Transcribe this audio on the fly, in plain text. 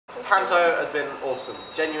Panto has been awesome.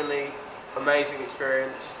 Genuinely amazing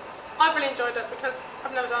experience. I've really enjoyed it because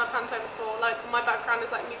I've never done a panto before. Like, my background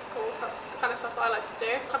is like musicals, that's the kind of stuff that I like to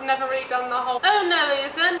do. I've never really done the whole, oh no it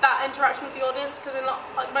isn't, that interaction with the audience, because in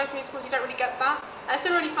like most musicals you don't really get that. And it's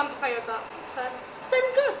been really fun to play with that, so it's been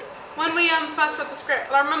good. When we first read the script,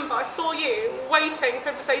 I remember I saw you waiting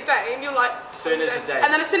for him to say Dame, you're like, as soon as a day. And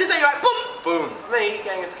then as soon as Dame, you're like, boom! Boom. For me,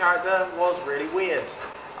 getting into character was really weird.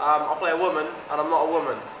 I play a woman, and I'm not a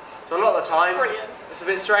woman. So a lot of the time, brilliant. It's a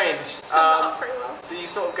bit strange. Summed it up pretty well. So you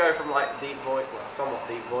sort of go from like deep voice, well, somewhat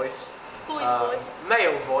deep voice, Boy's voice,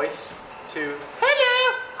 male voice, to hello,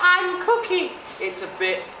 I'm Cookie. It's a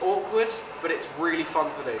bit awkward, but it's really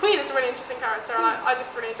fun to do. Queen is a really interesting character, and I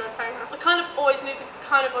just really enjoyed playing her. I kind of always knew the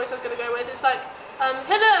kind of voice I was going to go with. It's like,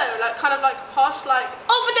 hello, like kind of like posh, like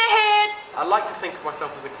over their heads. I like to think of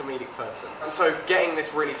myself as a comedic person, and so getting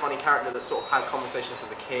this really funny character that sort of had conversations with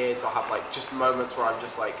the kids, I'll have like just moments where I'm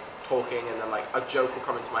just like talking and then like a joke will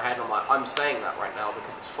come into my head and I'm like, I'm saying that right now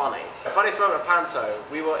because it's funny. The funniest moment of Panto,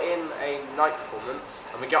 we were in a night performance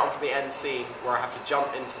and we get on for the end scene where I have to jump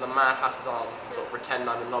into the Mad Hatter's arms and sort of pretend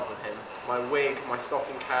I'm in love with him. My wig, my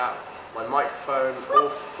stocking cap, my microphone all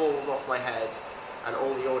falls off my head and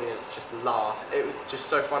all the audience just laugh. It was just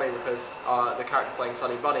so funny because the character playing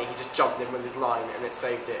Sunny Bunny, he just jumped in with his line and it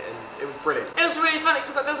saved it, and it was brilliant. It was really funny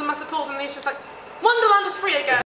because like, there was a massive pause and he's just like, Wonderland is free again.